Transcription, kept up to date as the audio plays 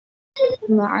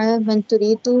مع من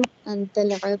تريد أن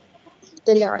تلعب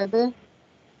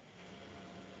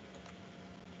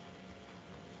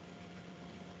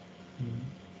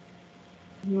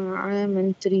مع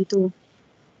من تريد.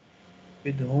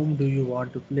 With whom do you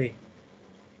want to play?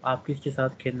 آپ کس کے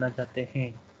ساتھ کھیلنا چاہتے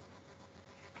ہیں؟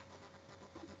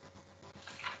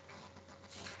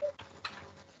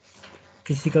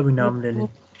 کسی کا بھی نام لے لیں.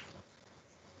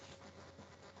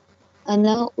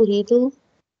 أنا أريد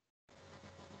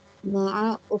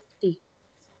مع أختي.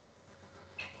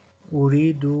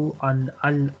 أريد أن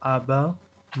ألعب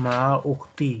مع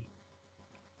أختي.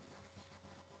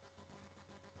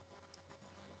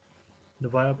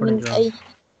 دوبارہ پڑھیں من جواب. أي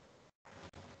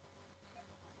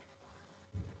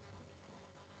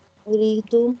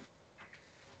أريد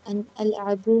أن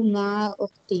ألعب مع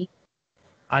أختي.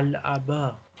 العبا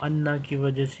انا کی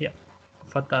وجہ سے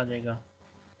فتح آ جائے گا.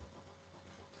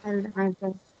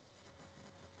 ألعب.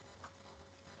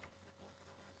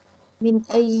 من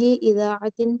أي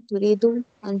إذاعة تريد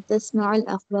أن تسمع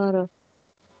الأخبار؟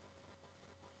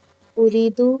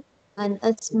 أريد أن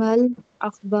أسمع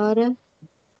الأخبار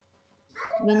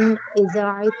من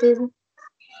إذاعة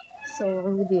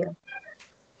السعودية.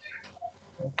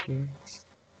 اوکے.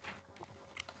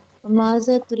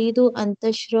 ماذا تريد أن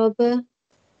تشرب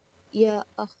يا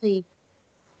أخي؟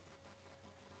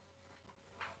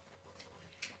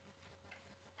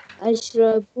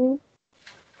 أشرب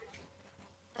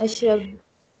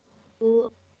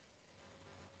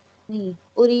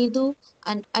أريد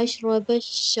أن أشرب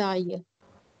الشاي.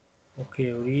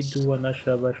 اوکے. أريد أن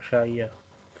أشرب الشاي.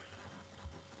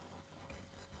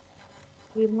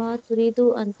 لما تريد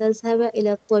أن تذهب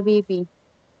إلى الطبيب؟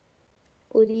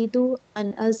 أريد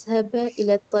أن أذهب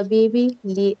إلى الطبيب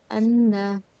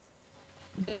لأننا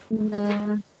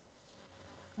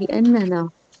لأنني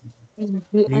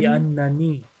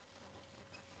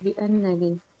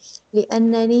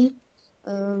لأنني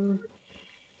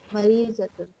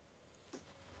مريضة.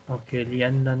 اوکے.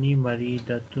 لأنني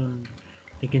مريضة.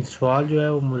 لیکن سوال جو ہے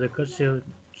وہ مذکر سے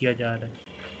کیا جا رہا ہے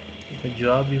تو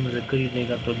جواب بھی مذکر ہی دے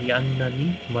گا. تو لأنني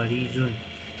مريض.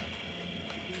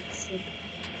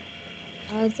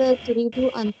 ماذا تريد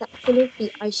أن تأكل في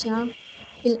العشاء؟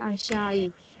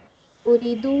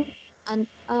 أريد أن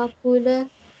آكل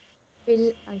في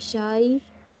العشاء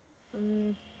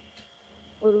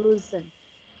رزا.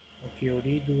 اوکے.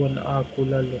 أريد أن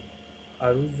آكل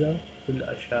الأرز في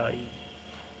العشاء.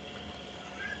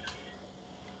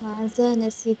 ماذا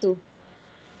نسيت؟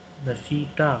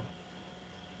 نسيت.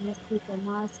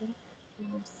 ماذا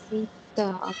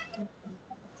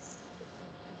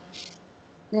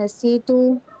نسيت؟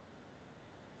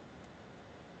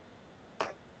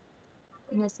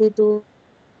 نسيت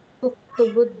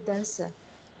أكتب الدرس.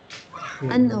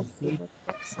 أن أكتب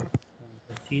الدرس.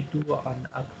 نسيت أن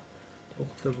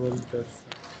أكتب الدرس.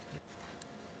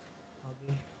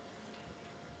 آگے.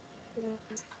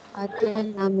 آتے ہیں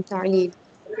نام تعلیل.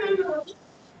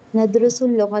 ندرس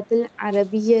اللغة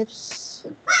العربية.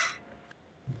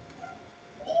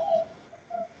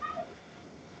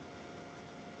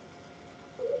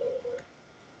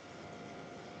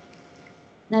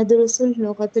 ندرس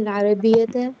اللغة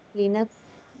العربية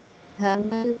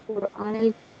لنفهم القرآن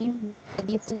الكريم من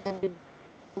حديث النبي.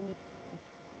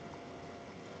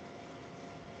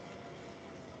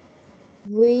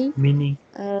 We meaning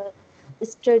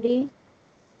study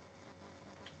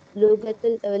لغة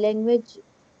language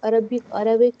Arabic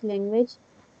language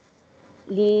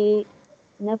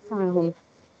لنفهم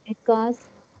because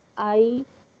I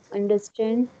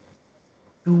understand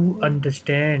to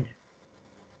understand.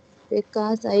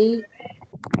 because I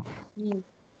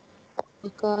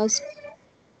because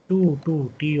to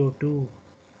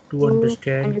to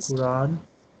understand Quran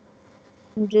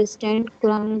understand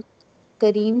Quran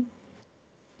Kareem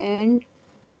and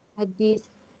Hadith.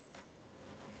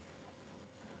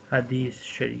 Hadith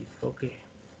Sharif. Okay,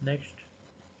 next.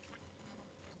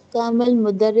 قام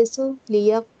المدرس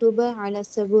ليكتب على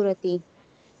السبورة.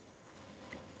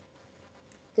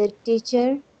 The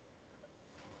teacher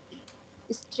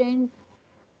stood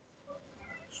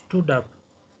Stood up.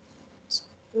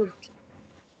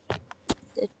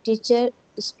 The teacher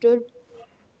stood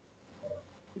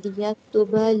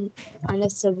ليكتب على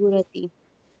السبورة.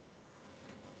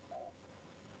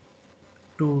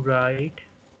 To write.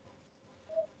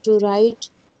 To write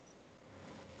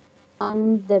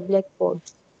on the blackboard.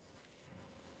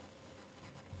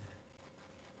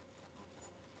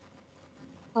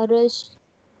 خرجت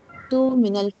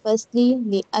من الفصل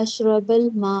لأشرب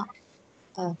الماء.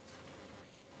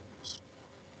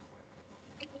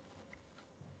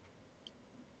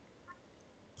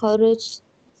 خرجت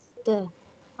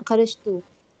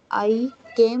I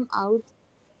came out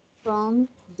from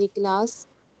the class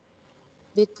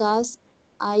because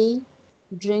I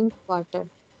drink water.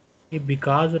 یہ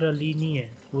because اور علی نہیں ہے،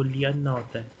 وہ لینا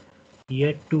ہوتا ہے.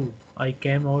 یہ to I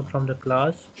came out from the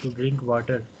class to drink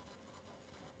water.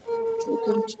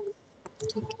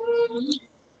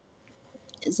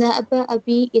 ذهب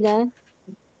أبي إلى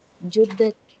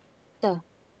جدة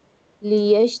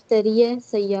ليشتري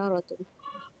سيارة.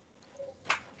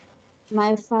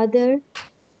 My father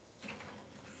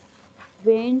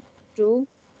went to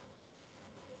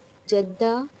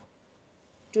Jeddah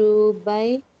to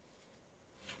buy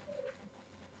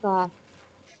car.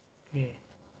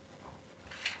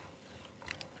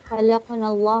 خلقنا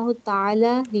الله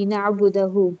تعالى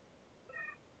لنعبده.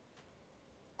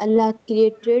 Allah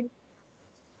created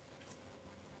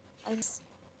us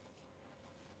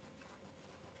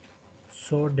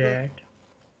so that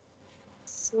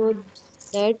so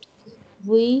that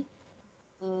we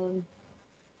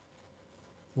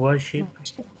worship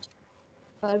worship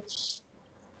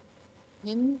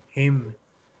him. him.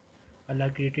 Allah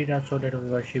created us so that we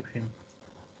worship him.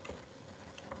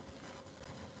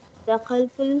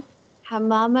 دخلت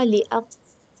الحمام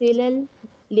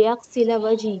لأغسل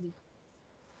وجهي.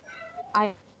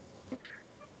 I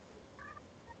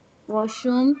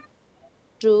washroom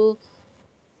to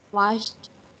wash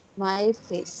my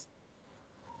face.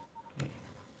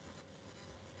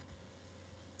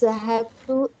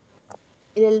 ذهبت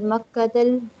إلى المكتبة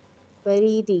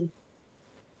البريدي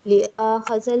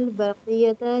لآخذ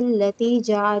البقية التي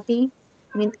جاءت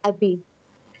من أبي.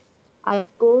 I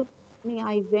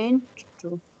went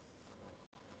to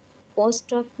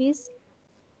post office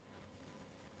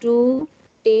to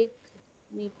take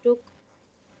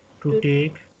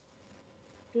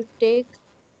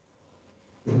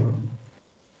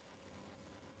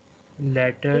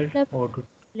letter or to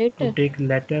take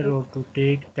letter or to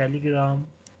take telegram.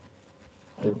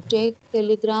 To take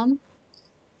telegram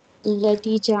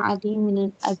التي جاءت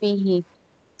من أبيه.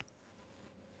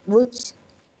 Which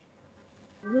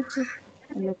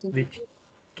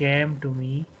came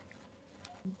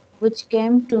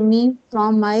to me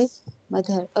from my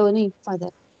mother.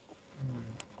 Father.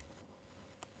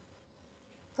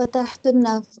 فتحت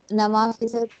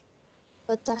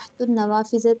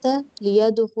النوافذ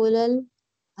ليدخل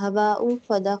الهواء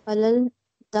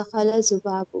دخل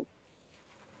الذباب.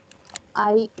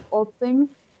 I opened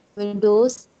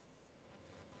windows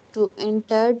to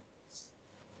enter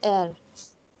air.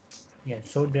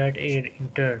 So that air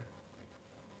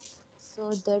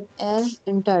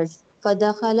entered.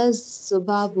 فدخل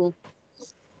الذباب.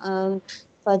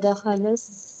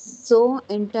 So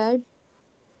entered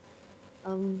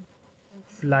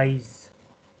flies.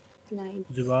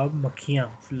 ذباب مکھیاں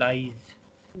flies.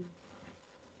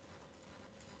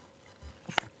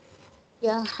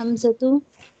 يا حمزة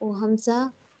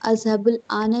وحمزة أذهب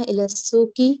الآن إلى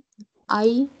السوق.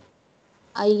 I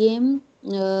am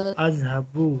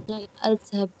أذهب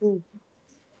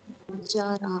جا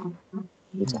رہا ہوں.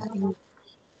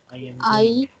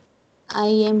 I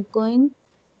am going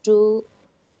to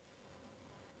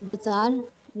بازار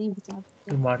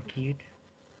to market.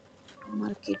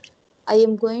 I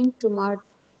am going to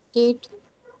market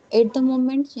at the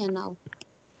moment یا now.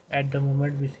 At the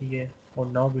moment بھی صحیح ہے اور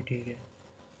now بھی ٹھیک ہے.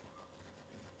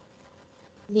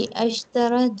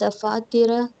 لأشترى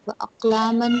دفاتر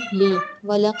وأقلاما لي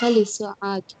ولق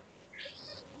لسعاد.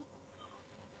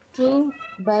 To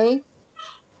buy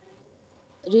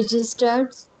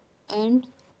registers and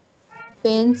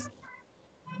pens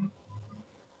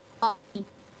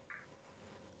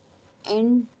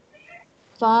and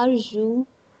for you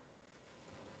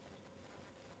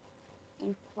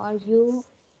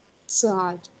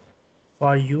Saad.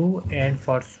 For you and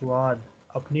for سعاد.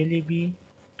 اپنے لیے بھی،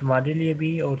 تمہارے لیے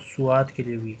بھی اور سعاد کے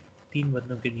لیے بھی. 3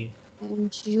 بندوں کے لیے.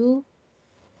 And you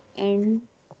and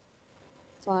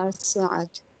for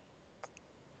سعاد.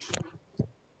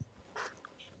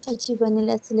 أجب عن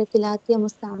الأسئلة الآتية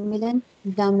مستعملا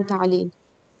لام تعليل.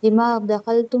 لما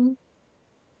دخلتم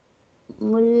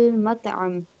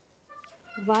المطعم.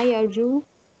 Why are you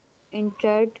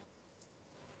entered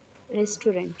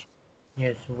restaurant.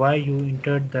 Yes, why you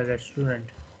entered the restaurant.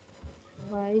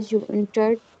 Why you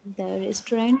entered the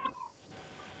restaurant.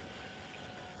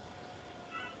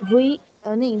 We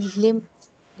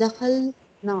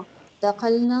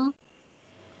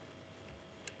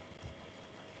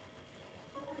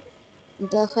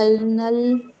دخلنا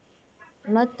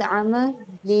المطعم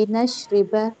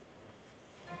لنشرب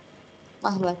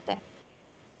قهوة.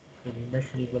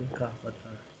 لنشرب القهوة.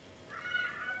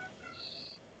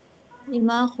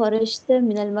 لما خرجت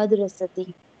من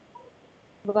المدرسة.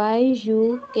 Why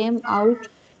you came out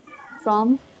from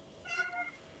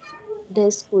the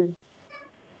school.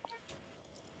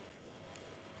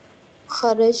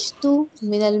 خرجت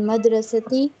من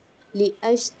المدرسة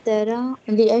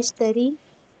لأشتري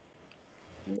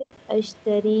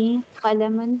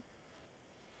قلما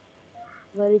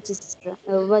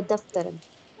ودفترا.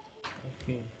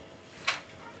 اوكي.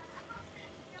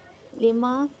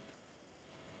 لما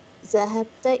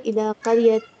ذهبت إلى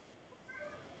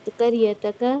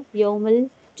قريتك يوم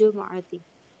الجمعة.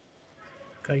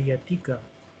 قريتك.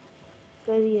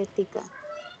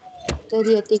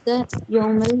 قريتك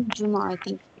يوم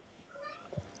الجمعة.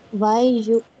 Why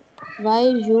you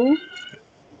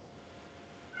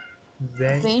went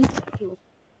went to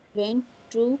went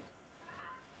to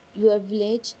your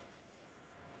village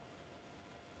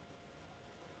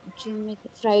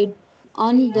Friday on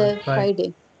on the Friday.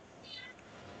 Friday.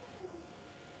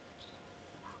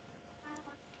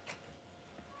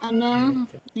 أنا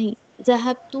नहीं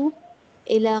ذهبت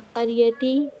إلى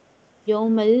قريتي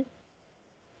يوم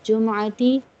الجمعة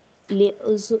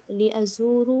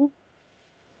لأزور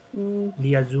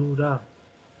ليزورا.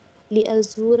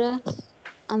 لأزور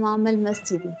أمام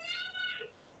المسجد.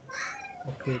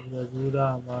 اوكے ليزورا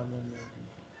امام المسجد.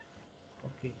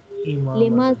 اوکے امام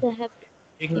لما المسجد. ذهبت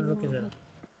ایک منٹ رکے ذرا. إمام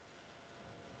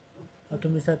اب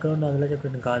تم ایسا کرو نا اگلا چیپٹر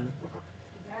نکال لو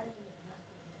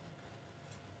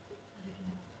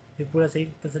پھر پورا صحیح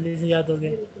تسلی سے یاد ہو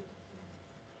گیا.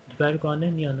 دوپہر کو آنے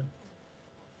نہیں آنا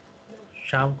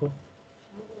شام کو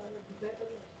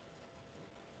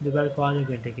دوپہر کو آنے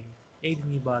گھنٹے کے لیے ایک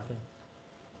دن کی بات ہے.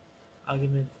 آگے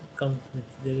میں کم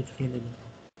دیر کے چھٹیاں دے دوں گا.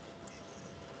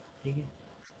 ٹھیک ہے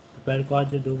دوپہر کو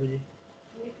آج 2 بجے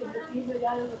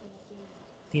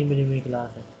 3 بجے میری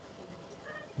کلاس ہے.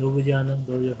 2 بجے آنا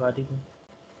 2 بجے فارغ ہوں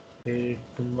پھر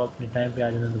تم اپنے ٹائم پہ آ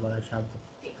جانا دوبارہ شام کو.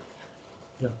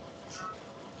 جاؤ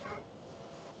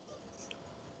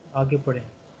آگے پڑھیں.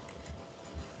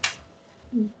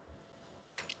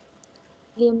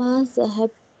 لما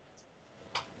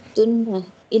ذهبتن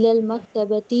إلى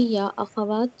المكتبة يا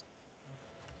أخوات.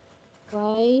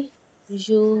 Why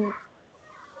you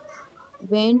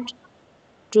went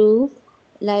to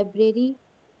library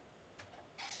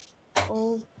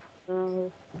of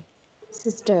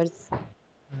sisters.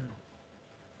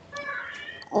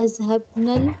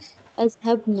 أذهبنا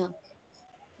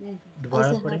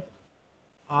دوبارہ پڑھیں.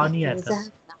 آ نہیں آتا.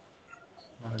 ذهبنا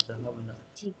ہاں ذهبنا.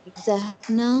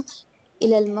 ذهبنا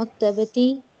إلى المكتبة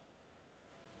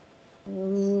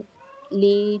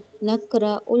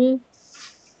لنقرأ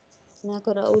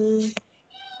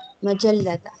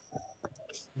المجلة.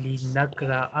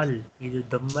 لنقرأ یہ جو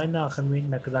دمہ ہے نا آخر میں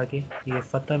نقرا کے یہ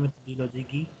فتح میں تبدیل ہو جائے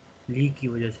گی لی کی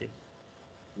وجہ سے.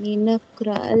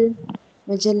 لنقرأ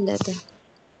المجلة.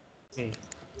 اوکے.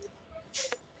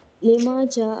 لما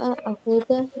جاء أخوك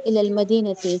إلى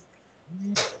المدينة.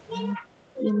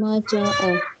 لما جاء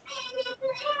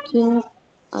کیوں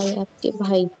آئے آپ کے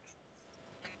بھائی.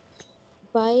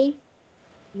 Why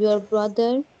your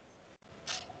brother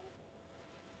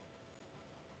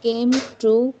came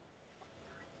to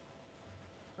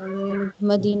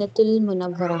مدینة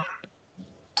المنورة.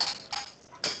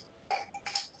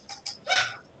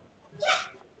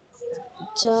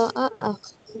 جاء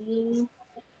أخي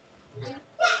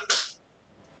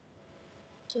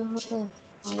جاء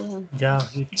آیا جا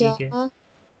ہی ٹھیک ہے.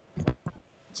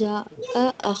 جاء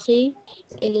جاء أخي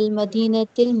إلى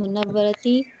المدينة المنورة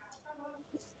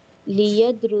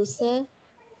ليدرس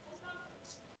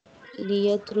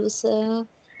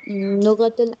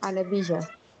اللغة العربية.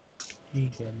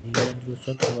 ٹھیک ہے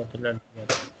دوسرا لغۃ العربیہ.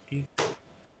 ٹھیک.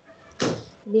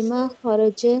 لما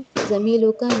خرج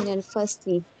زميلك من الفصل.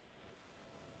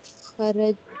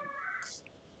 خرج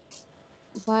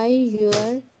why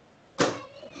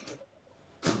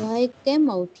came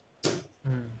out.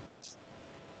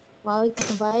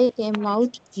 Why came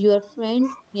out your friend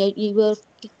your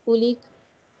colleague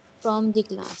from the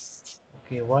class.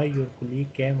 Okay why your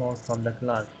colleague came out from the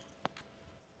class.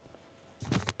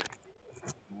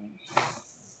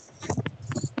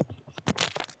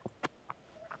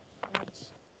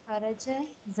 خرج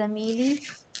زميلي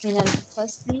من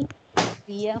الفصل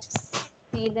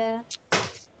يغسل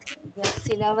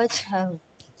وجهه.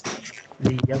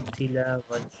 لیغسل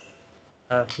وجهه.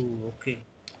 اوکے.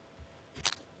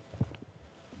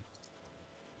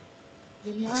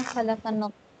 لما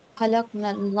خلقنا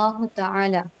الله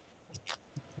تعالى.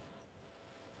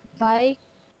 By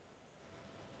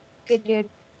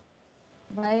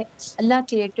Allah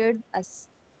created us.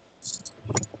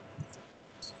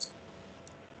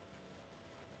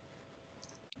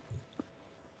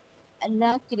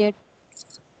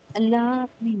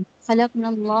 خلقنا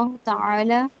الله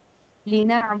تعالى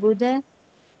لنعبد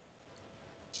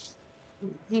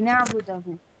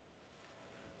لنعبده.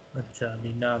 اچھا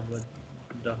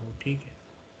لنعبدہ ٹھیک ہے.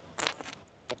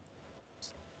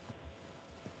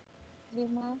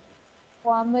 لما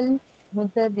قام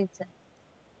المدرس.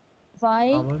 Why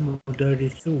قام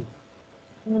المدرس.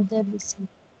 مدرس.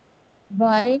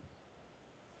 Why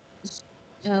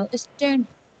stand.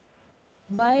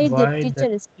 Why the Why the teacher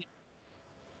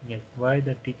yes, why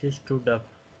the teacher stood up.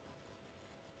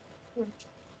 stood.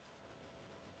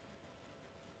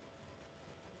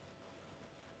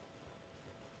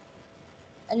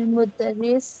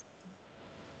 المدرس.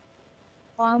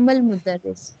 قام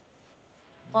المدرس.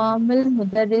 قام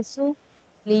المدرس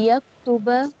ليكتب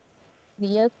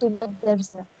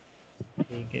الدرس.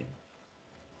 ٹھیک ہے.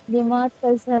 لما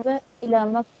تذهب إلى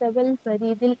مكتب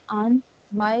البريد الآن.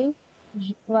 Why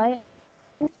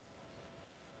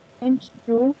went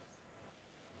to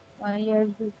why are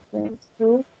you went to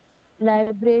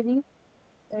library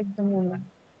at the moment.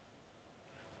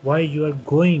 Why you are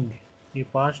going. یہ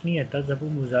پاس نہیں ہے تذهب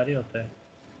مضارع ہوتا ہے.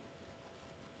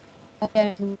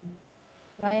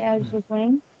 Why are you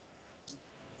going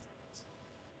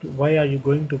Why are you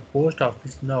going to post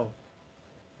office now.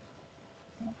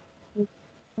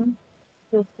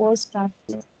 to post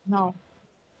office now.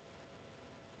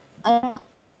 أنا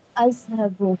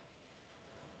أذهب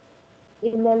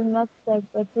إلى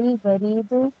المكتبة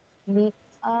البريد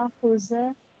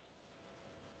لآخذ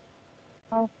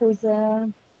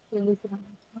تليجرام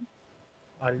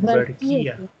البرقیہ.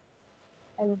 برقية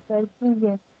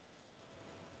البرقية.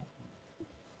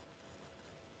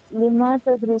 لما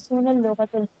تدرسون اللغة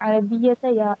العربية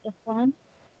يا إخوان.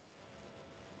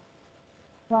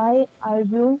 Why are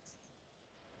you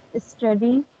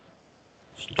studying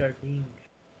Studying.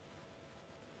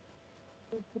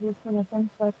 تدرسون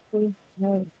تنفقون.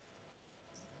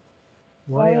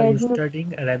 Why are you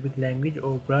studying Arabic language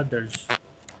or brothers.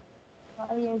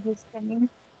 Why are you studying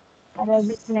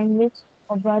Arabic language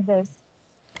or brothers.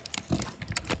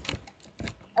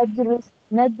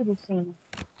 ندرسين.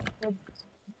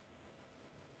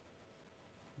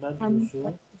 هم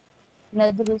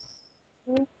ندرس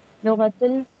ندرس لغة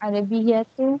العربية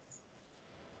العربیۃ.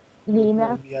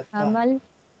 لنفهم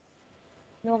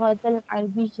اللغة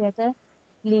العربية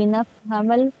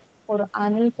لنفهم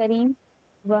القرآن الكريم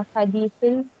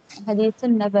وحديث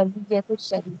النبوية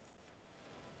الشريف.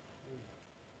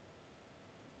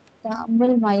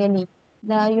 تأمل ما يلي.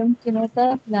 لا يمكن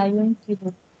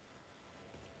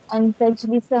أن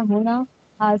تجلس هنا.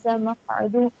 هذا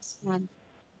مقعد عثمان.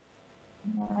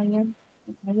 لا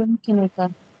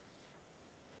يمكنك.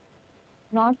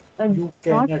 Not You not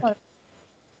cannot.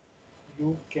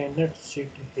 You cannot sit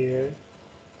here.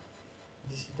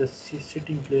 This is the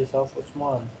sitting place of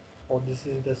Usman. Or this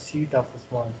is the seat of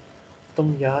Usman.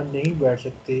 تم یہاں نہیں بیٹھ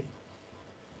سکتے.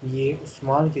 یہ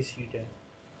عثمان کی سیٹ ہے.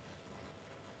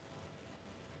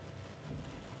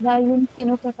 لا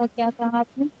يمكنك کا کیا کہا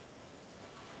آپ نے؟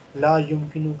 لا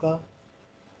يمكنك.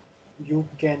 You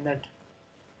cannot.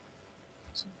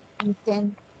 You can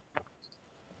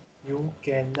You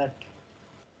cannot.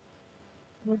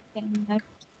 you cannot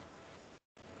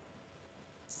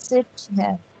sit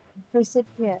here. To sit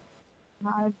here.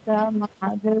 هذا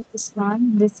مقعد عثمان.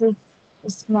 This is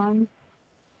Usman's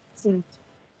seat.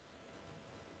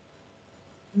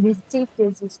 This seat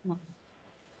is Usman.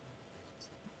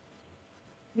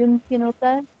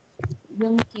 يمكنك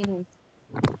يمكنك.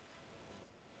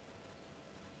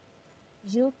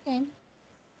 You can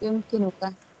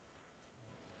يمكنك.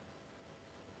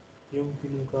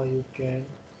 يمكنك. You can.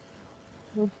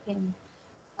 You can.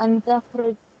 أن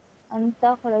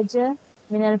تخرج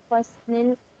من الفصل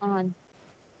الآن.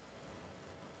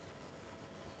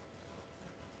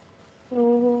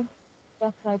 To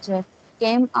تخرج.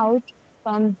 Came out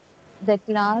from the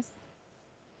class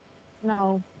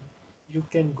now. You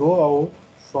can go out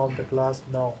from the class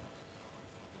now.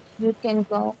 You can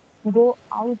go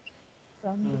out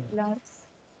from the class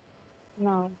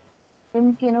now.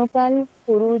 يمكنك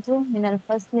الخروج من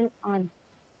الفصل الآن.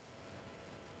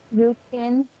 You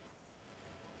can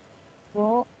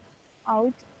go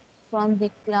out from the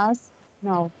class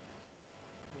now.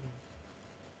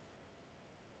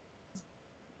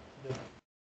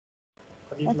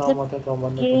 الف مطلب لام آتا ہے تو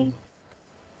ہم نے یہ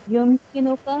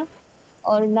يمكنك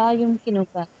اور لا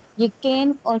يمكنك یہ can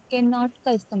اور can not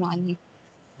کا استعمال ہے.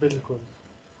 بالکل.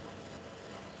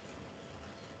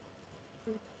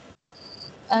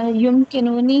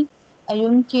 يمكنني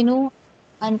يمكن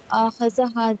أن آخذ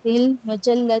هذه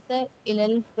المجلة إلى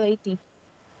البيت.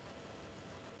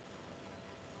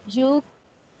 You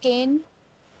can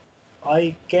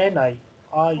I can I.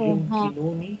 ہاں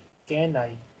يمكنني. Can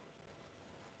I.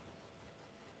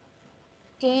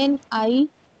 can I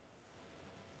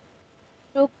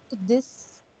took this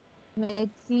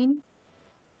magazine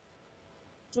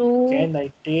to Can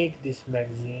I take this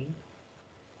magazine?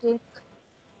 take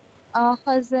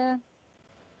آخذ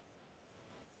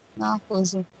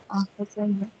ناخذ آخذ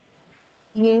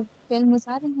یہ فعل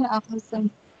مضارع ہے آخذ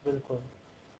بالکل.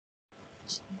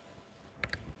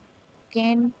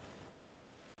 can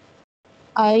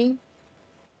I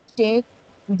take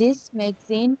this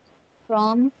magazine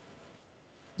from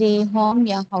the home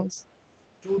یا house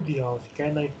To the house.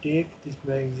 Can I take this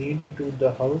magazine to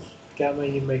the house? کیا میں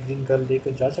یہ magazine گھر لے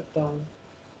کر جا سکتا ہوں؟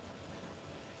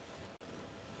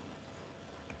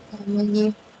 یہ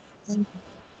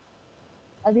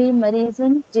ابھی مریض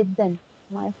جدا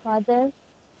my father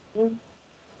is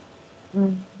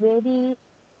very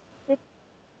sick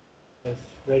Yes,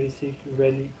 very sick,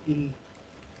 very ill.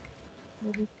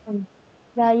 very ill.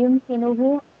 لا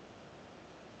يمكنه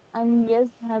أن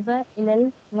يذهب إلى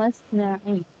المصنع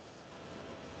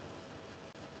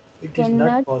It is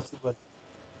not cannot possible.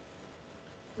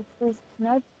 it is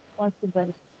not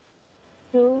possible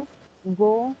to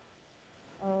go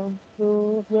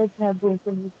to يذهب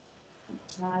to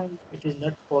It is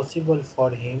not possible for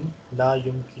him. Law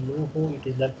يمكنه. It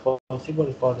is not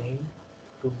possible for him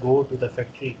to go to the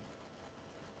factory.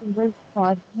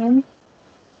 for him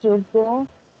to go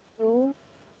to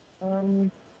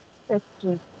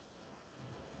factory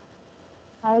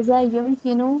هذا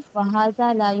يمكن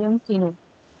وهذا لا يمكن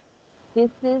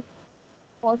this is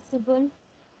possible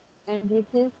and this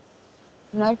is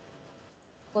not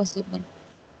possible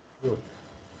Good.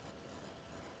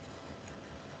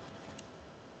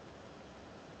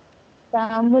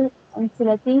 تعامل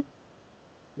أمثلة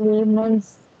لمنذ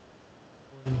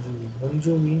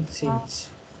Manju means since.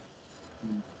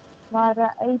 ما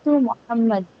رأيت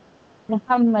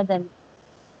محمدا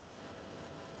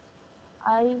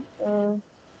I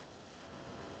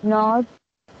not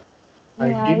I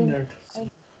did not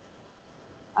see.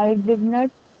 I did not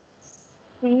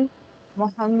see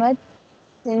Muhammad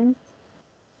since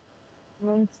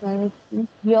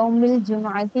يوم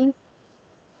الجمعة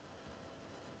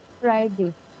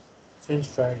Friday Since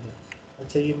Friday.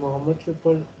 اچھا یہ محمد کے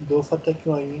اوپر دو فتح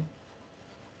کیوں آئی ہیں؟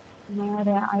 ما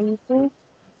رأيت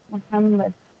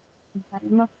محمد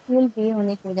مفعول بھی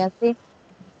ہونے کی وجہ سے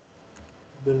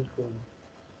بالکل.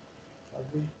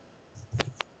 ابھی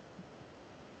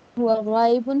هو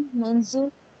غائب منذ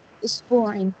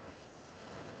أسبوع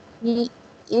he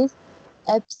is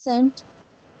absent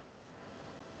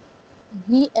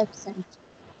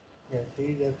yes, he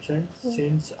is absent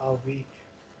since a week.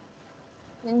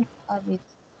 since a week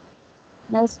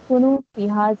نسكن في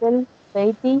هذا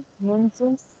البيت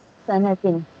منذ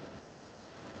سنة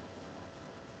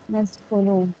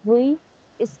نسكن we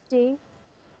stay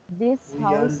this We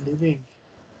are house living.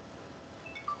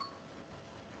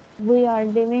 we are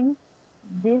living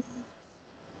this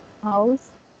house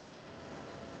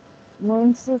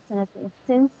منذ سنة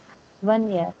since 1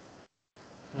 year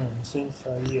Since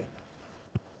a year.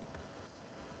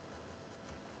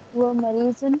 هو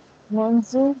مريض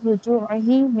منذ رجوعه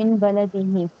من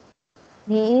بلده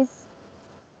he is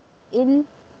ill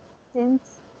since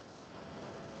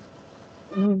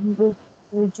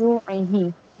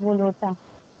رجوعه وہ لوٹا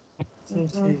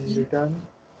Since his return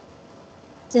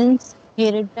since he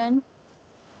returned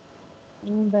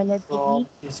من بلده from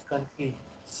his country.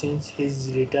 Since his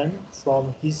return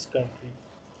from his country.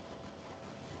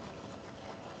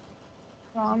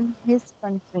 from his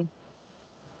country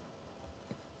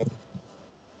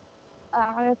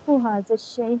أعرف هذا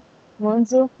الشيء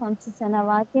منذ 5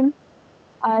 سنوات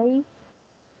I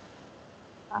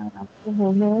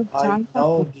أعرفه میں I جانتا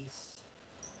know ہوں this.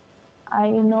 I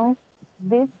know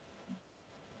this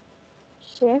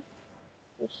chef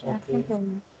Okay.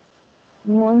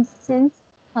 since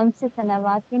 5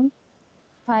 سنوات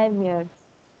 5 years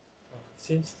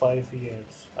Since 5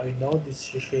 years. I know this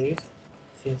chef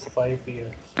since 5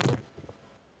 years.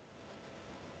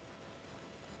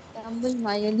 تأمل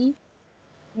ما يلي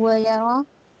ويرى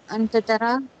أنت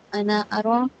ترى أنا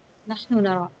أرى نحن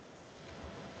نرى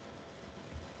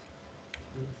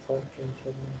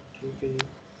ٹھیک ہے جی.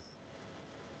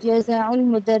 يزع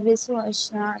المدرس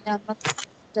أشياء على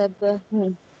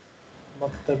مكتبه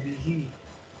مکتبی ہی.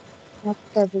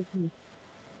 مكتبه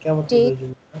کیا مطلب ہے take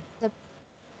جملہ؟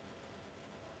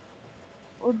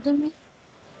 اردو میں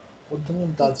اردو میں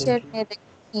بتا دیں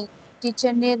کہ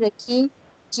ٹیچر نے رکھی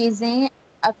چیزیں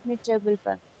اپنے ٹیبل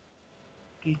پر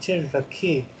ٹیچر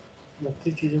رکھے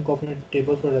مختلف چیزوں کو اپنے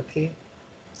ٹیبل پر رکھے.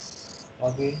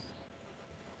 آگے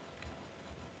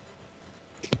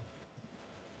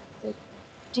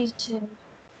ٹیچر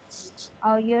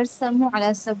أو يرسم على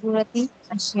السبورة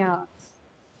أشياء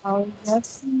أو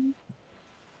يرسم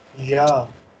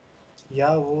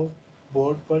یا وہ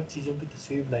بورڈ پر چیزوں کی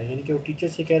تصویر بنائیں، یعنی کہ وہ ٹیچر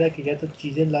سے کہہ رہا ہے کہ یا تو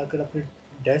چیزیں لا کر اپنے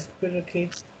ڈیسک پہ رکھیں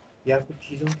یا پھر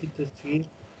چیزوں کی تصویر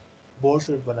بورڈ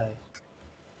پر بنائیں.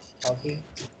 آگے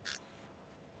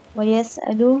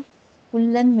وَيَسْأَلُ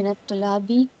كُلًّا مِنَ الطُّلَابِ،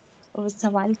 اور وہ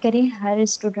سوال کرے ہر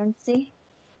اسٹوڈنٹ سے،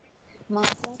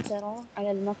 ماذا ترى على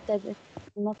المكتب،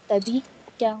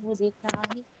 کیا وہ دیکھ رہا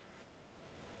ہے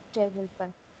ٹیبل پر،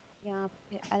 یہاں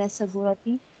پہ على السبورة،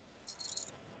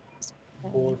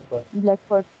 بورڈ پر. بلیک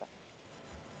بورڈ پر.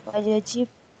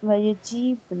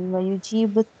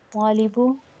 وَيُجِيبُ الطَّالِبُ،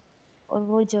 اور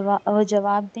وہ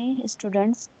جواب دیں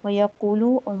اسٹوڈنٹس، وَيَقُولُ،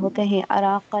 اور وہ کہیں،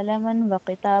 أَرَى قَلَمًا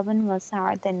وَكِتَابًا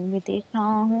وَسَاعَةً، میں دیکھ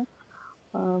رہا ہوں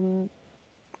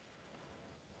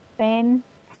پین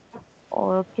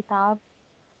اور کتاب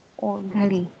اور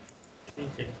گھڑی.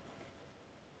 ٹھیک ہے.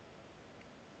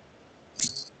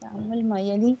 تعمل ما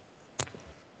يلي.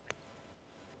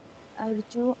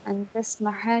 أرجو أن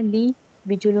تسمح لي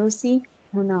بجلوسي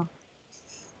هنا.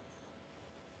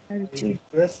 I أرجو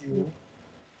request you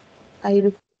I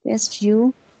request you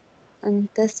أن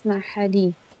تسمح لي.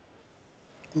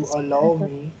 to allow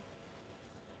me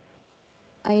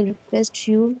I request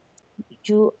you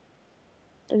to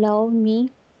allow me.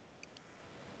 to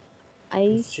I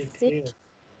sit sit here.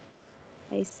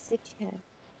 I sit here.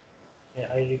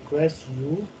 I request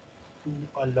you to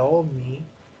allow me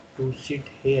to sit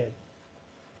here.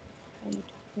 I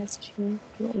request you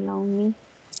to allow me.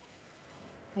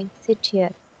 I sit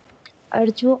here.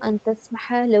 أرجو أن تسمح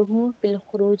له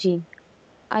بالخروج.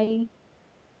 I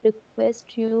request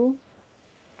you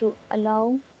to allow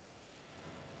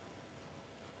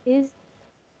his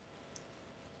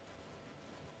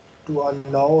To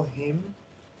allow him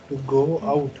to go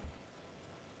out.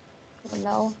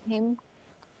 him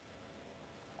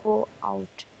go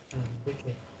out.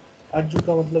 دیکھیں ارجو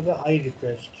کا مطلب ہے I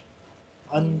request,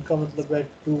 ان کا مطلب ہے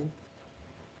to,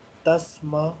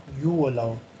 تسما you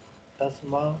allow,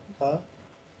 تسما کا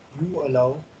یو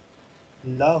الاؤ،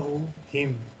 لاہو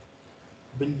ہم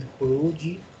بالخروج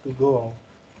to go out.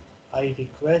 I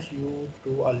request you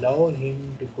to allow him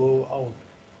to go out.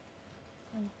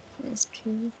 I request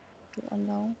you to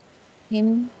allow him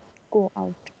go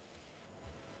out.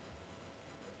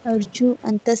 أرجو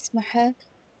أن تسمح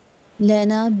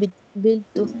لنا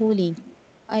بالدخول.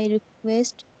 I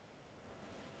request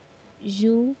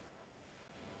you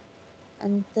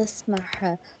أن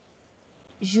تسمح.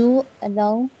 You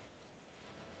allow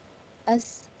us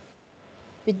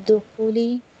بالدخول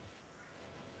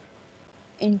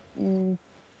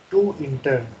To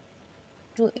enter.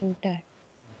 to enter.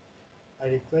 I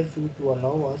request you to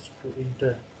allow us to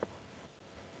enter.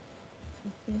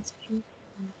 Request you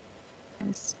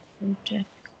us enter.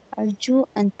 أرجو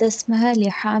أن تسمح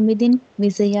لحامد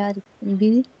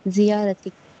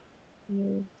بزيارتك.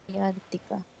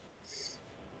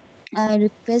 I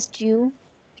request you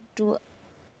to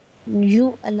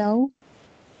allow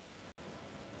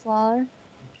for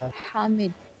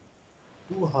Hamid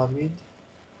To Hamid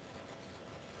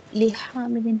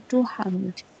لحامد to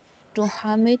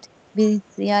Hamid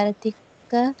بزيارتك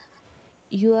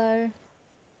your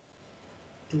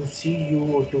to see you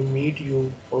or to meet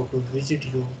you or to visit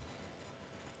you.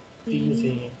 تینوں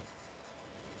صحیح ہیں.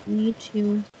 meet you.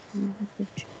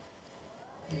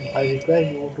 I request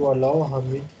you to allow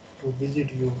Hamid to visit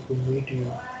you, to meet you.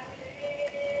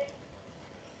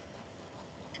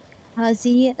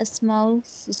 هذه أسماء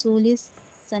فصول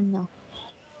السنة.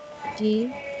 یہ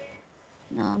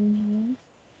نام ہے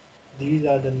These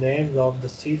are the names of the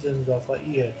seasons of a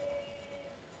year.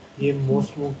 یہ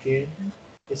موسموں کے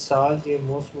اس سال کے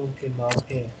موسموں کے نام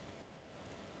ہیں.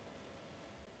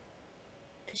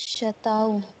 الشتاء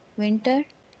winter.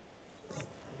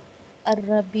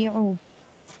 الربيع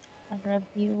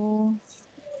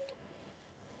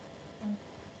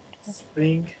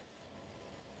Spring,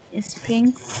 spring.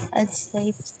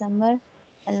 الصيف summer.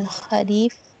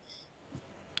 الخريف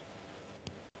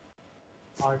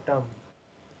autumn.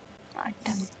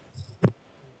 autumn.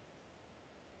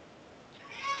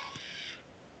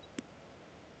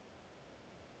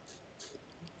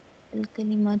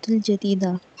 الكلمات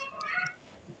الجديدة.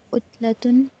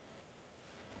 عطلة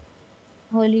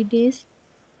holidays.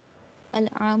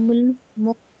 العام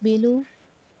المقبل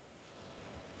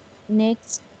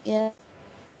next year.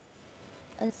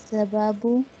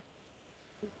 السباب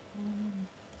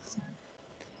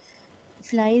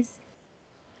flies.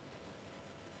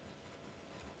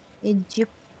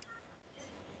 Egypt.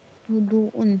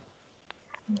 هدوء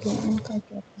کا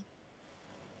کیا تھا؟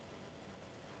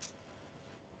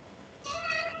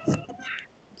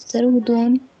 سر ہدوء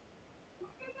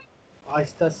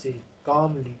آہستہ سے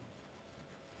calmly.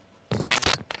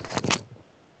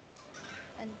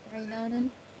 إعلانا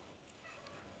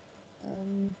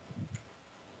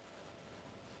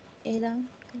إعلان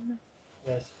کرنا.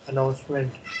 Yes,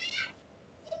 announcement.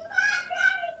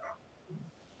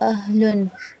 أهل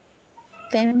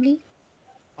family.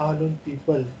 Ahlun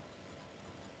people.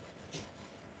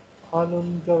 Ahlun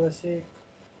کا ویسے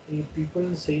یہ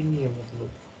پیپل صحیح نہیں ہے مطلب.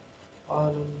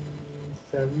 Ahlun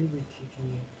فیملی بھی ٹھیک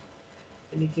نہیں ہے.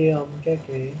 یعنی کہ ہم کیا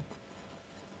کہیں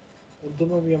اردو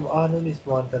میں بھی ہم اہلن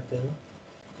استعمال کرتے ہیں.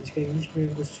 اس کا انگلش میں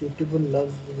کچھ سوٹیبل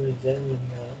لفظ میرے ذہن میں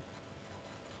نہیں آیا.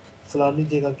 فلانی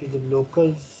جگہ کی جو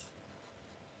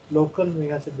لوکل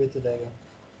میرے سے بہتر رہے گا.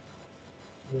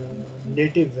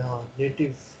 نیٹو. ہاں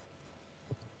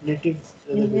نیٹو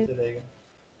زیادہ بہتر رہے گا.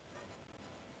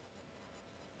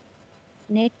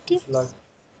 اس نیٹیوس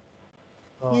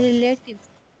ہاں ریلیٹیوس.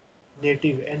 NATO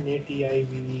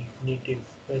NATIVE NATO.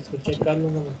 میں اس کو چیک کر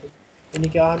لوں گا مطلب یعنی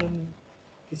کہ اہل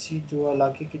کسی جو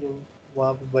علاقے کے جو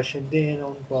وہاں پہ باشندے ہیں نا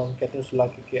ان کو ہم کہتے ہیں اس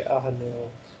علاقے کے اہل ہیں.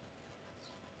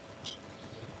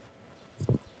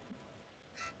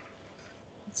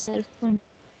 Self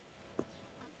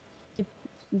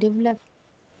develop.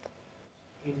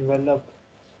 انویلپ.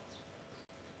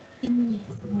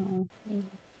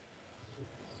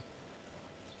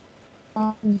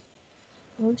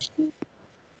 روشنی.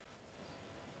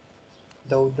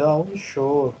 دوداؤ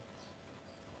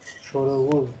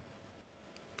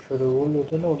شورغل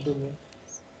ہوتا ہے نا اردو میں.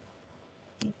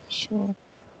 شور.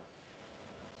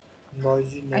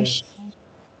 نوائزینس.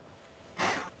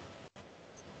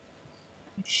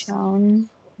 شام.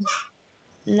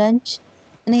 لنچ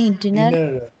نہیں ڈنر.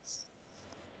 ڈنر.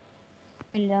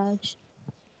 علاج.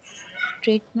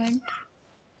 ٹریٹمنٹ.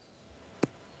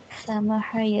 سمح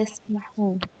يسمح.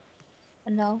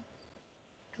 allow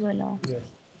to allow.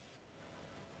 یس.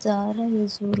 زار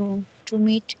يزور to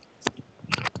meet.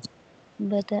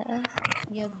 بدأ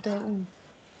يبدأ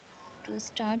to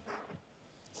start.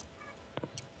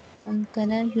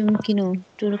 أمكن يمكن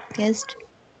to request.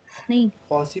 نہیں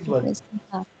پاسبل. request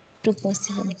ہاں to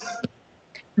possible.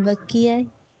 بقي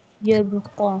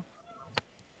يبقى.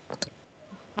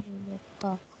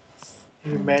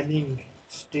 ریمیننگ.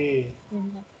 اسٹے.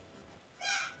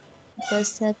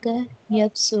 بسك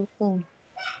يبصق.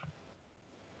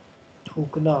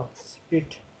 تھوکنا. اسپٹ.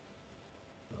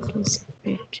 to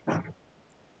spit.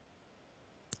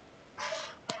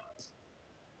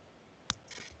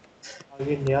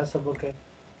 آگے نیا سبق ہے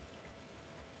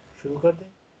شروع کر دیں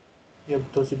یا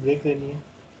تو سے بریک لینی ہے.